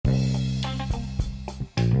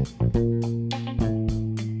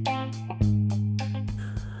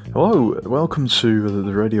Hello, welcome to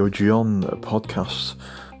the Radio Gion podcast.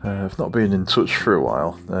 I've not been in touch for a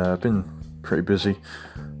while. I've been pretty busy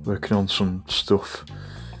working on some stuff.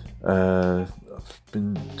 I've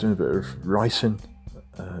been doing a bit of writing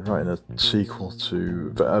a sequel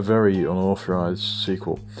to a very unauthorised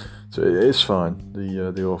sequel. So it's fine.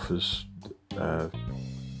 The author's a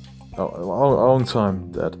long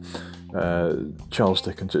time dead. Charles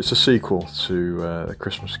Dickens. It's a sequel to A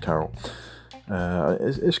Christmas Carol.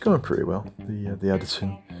 It's going pretty well. The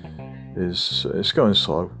editing is it's going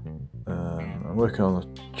slow. I'm working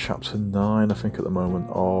on chapter 9, I think, at the moment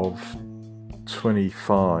of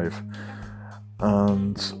 25,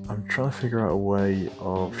 and I'm trying to figure out a way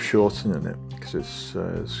of shortening it because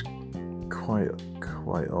it's quite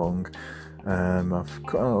long. I've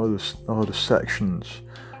got a lot of sections,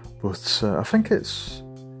 but I think it's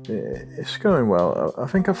going well. I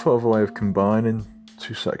think I've thought of a way of combining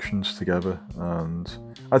two sections together, and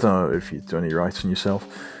I don't know if you do any writing yourself,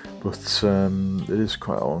 but it is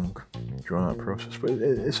quite a long, drawn out process, but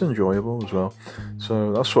it's enjoyable as well.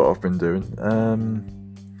 So that's what I've been doing.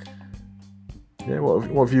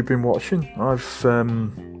 What have you been watching? I've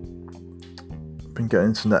been getting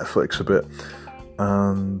into Netflix a bit,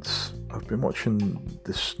 and I've been watching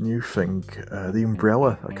this new thing, The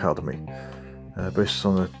Umbrella Academy, based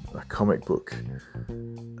on a comic book.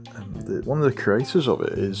 One of the creators of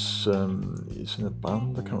it is in a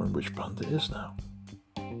band. I can't remember which band it is now.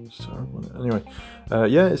 It's terrible. Anyway,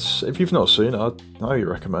 if you've not seen it, I'd highly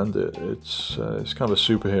recommend it. It's kind of a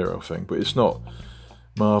superhero thing, but it's not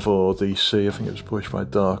Marvel or DC. I think it was published by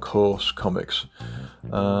Dark Horse Comics,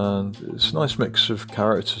 and it's a nice mix of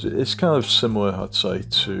characters. It's kind of similar, I'd say,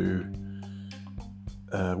 to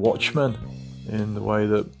Watchmen, in the way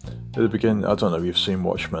that at the beginning, I don't know if you've seen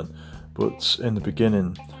Watchmen, but in the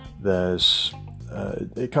beginning there's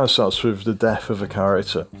it kind of starts with the death of a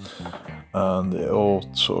character, and it all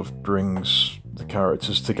sort of brings the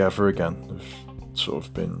characters together again. They've sort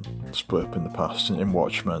of been split up in the past, in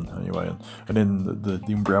Watchmen anyway, and in the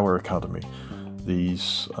Umbrella Academy,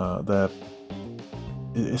 these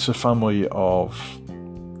it's a family of,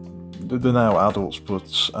 they're now adults,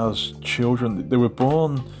 but as children they were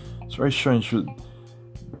born. It's very strange, but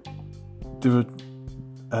they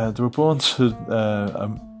were born to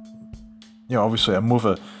obviously a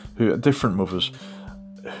mother, different mothers,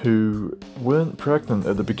 who weren't pregnant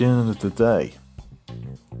at the beginning of the day,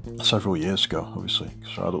 several years ago, obviously,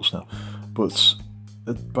 because they're adults now. But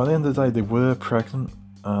by the end of the day, they were pregnant,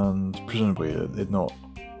 and presumably they'd not,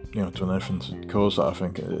 done anything to cause that. I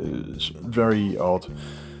think it's very odd.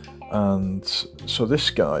 And so this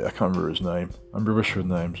guy, I can't remember his name. I'm rubbish with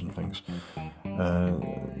names and things,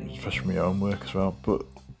 especially my own work as well. But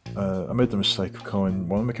I made the mistake of calling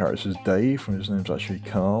one of my characters Dave when his name's actually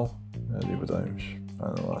Carl the other day, which I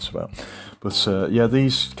don't know what that's about. But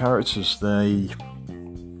these characters, they,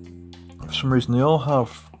 for some reason, they all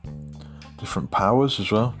have different powers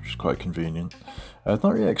as well, which is quite convenient. I've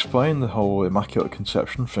not really explained the whole Immaculate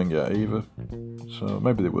Conception thing yet either, so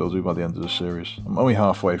maybe they will do by the end of the series. I'm only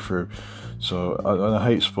halfway through, so I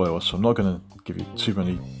hate spoilers, so I'm not going to give you too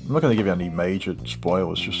many. I'm not going to give you any major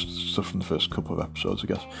spoilers, just stuff from the first couple of episodes, I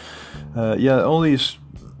guess. All this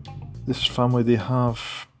family, they have,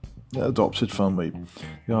 adopted family,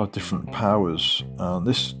 they have different powers, and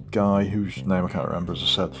this guy, whose name I can't remember, as I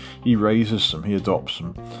said, he raises them, he adopts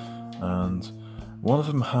them, and one of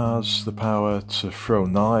them has the power to throw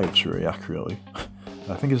knives really accurately.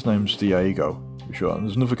 I think his name's Diego, for sure. And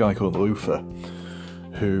there's another guy called Luther,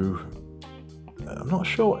 who, I'm not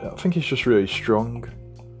sure, I think he's just really strong.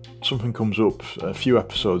 Something comes up a few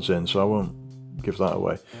episodes in, so I won't give that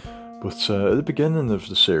away. But at the beginning of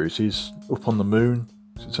the series, he's up on the moon.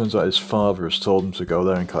 It turns out his father has told him to go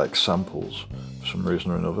there and collect samples for some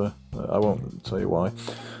reason or another. I won't tell you why.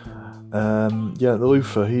 The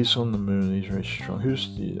Luther, he's on the moon, he's very strong.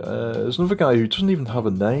 There's another guy who doesn't even have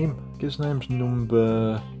a name. His name's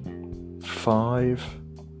number 5.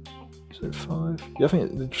 Is it 5? Yeah, I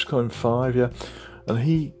think they just call him 5, yeah. And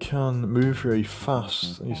he can move very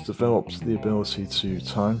fast. He's developed the ability to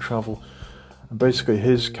time travel. And basically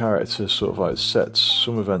his character sort of like sets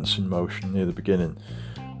some events in motion near the beginning.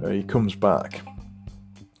 He comes back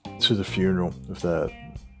to the funeral of their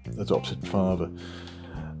adopted father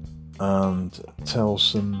and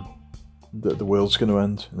tells them that the world's going to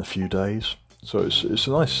end in a few days. So it's a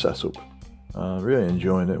nice setup. Really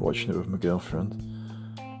enjoying it, watching it with my girlfriend.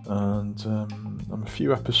 And I'm a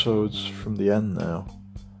few episodes from the end now,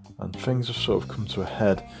 and things have sort of come to a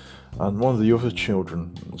head. And one of the other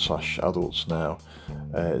children / adults now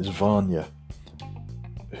is Vanya,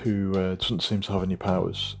 who doesn't seem to have any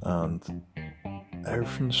powers, and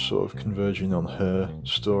everything's sort of converging on her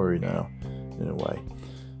story now, in a way.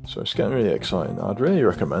 So it's getting really exciting. I'd really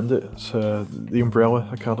recommend it. It's The Umbrella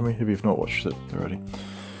Academy, if you've not watched it already.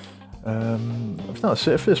 That's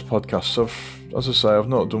it for this podcast. So as I say, I've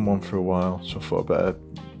not done one for a while, so I thought I'd better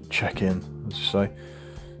check in, as you say.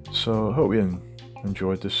 So I hope you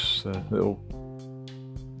enjoyed this little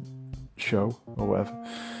show or whatever.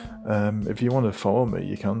 If you want to follow me,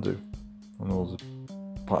 you can do on all the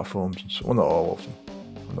platforms. And so, well, not all of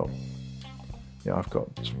them. I've got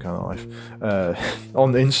some kind of life.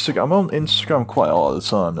 On Instagram, I'm on Instagram quite a lot of the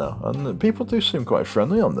time now, and people do seem quite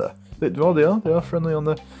friendly on there. They are friendly on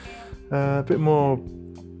there. A bit more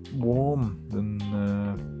warm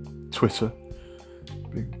than Twitter,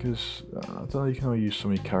 because I don't know, you can only use so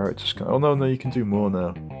many characters. Oh no, you can do more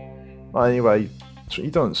now. Anyway, so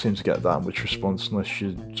you don't seem to get that much response unless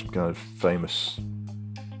you're some kind of famous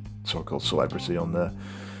so-called celebrity on there,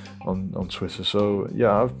 on Twitter. So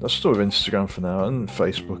yeah, I still have Instagram for now, and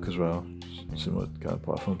Facebook as well, similar kind of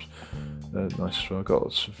platforms. Nice as well. I've got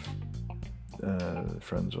lots of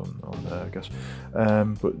friends on there, I guess.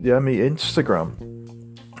 But yeah, my Instagram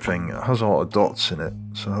thing has a lot of dots in it,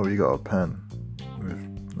 so you got a pen with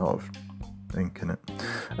a lot of ink in it.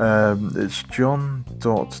 It's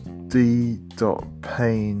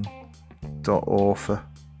john.d.payne.author,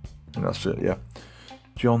 and that's it. Yeah,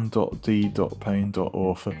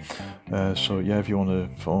 john.d.payne.author. So yeah, if you want to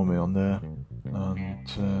follow me on there, and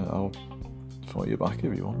I'll follow you back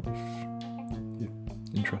if you want, if you're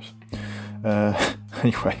interested.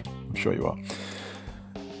 Anyway, I'm sure you are.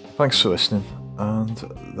 Thanks for listening, and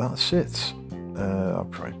that's it. I'll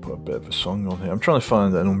probably put a bit of a song on here. I'm trying to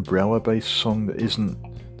find an Umbrella-based song that isn't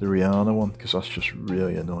the Rihanna one, because that's just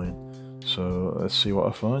really annoying. So let's see what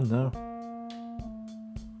I find now.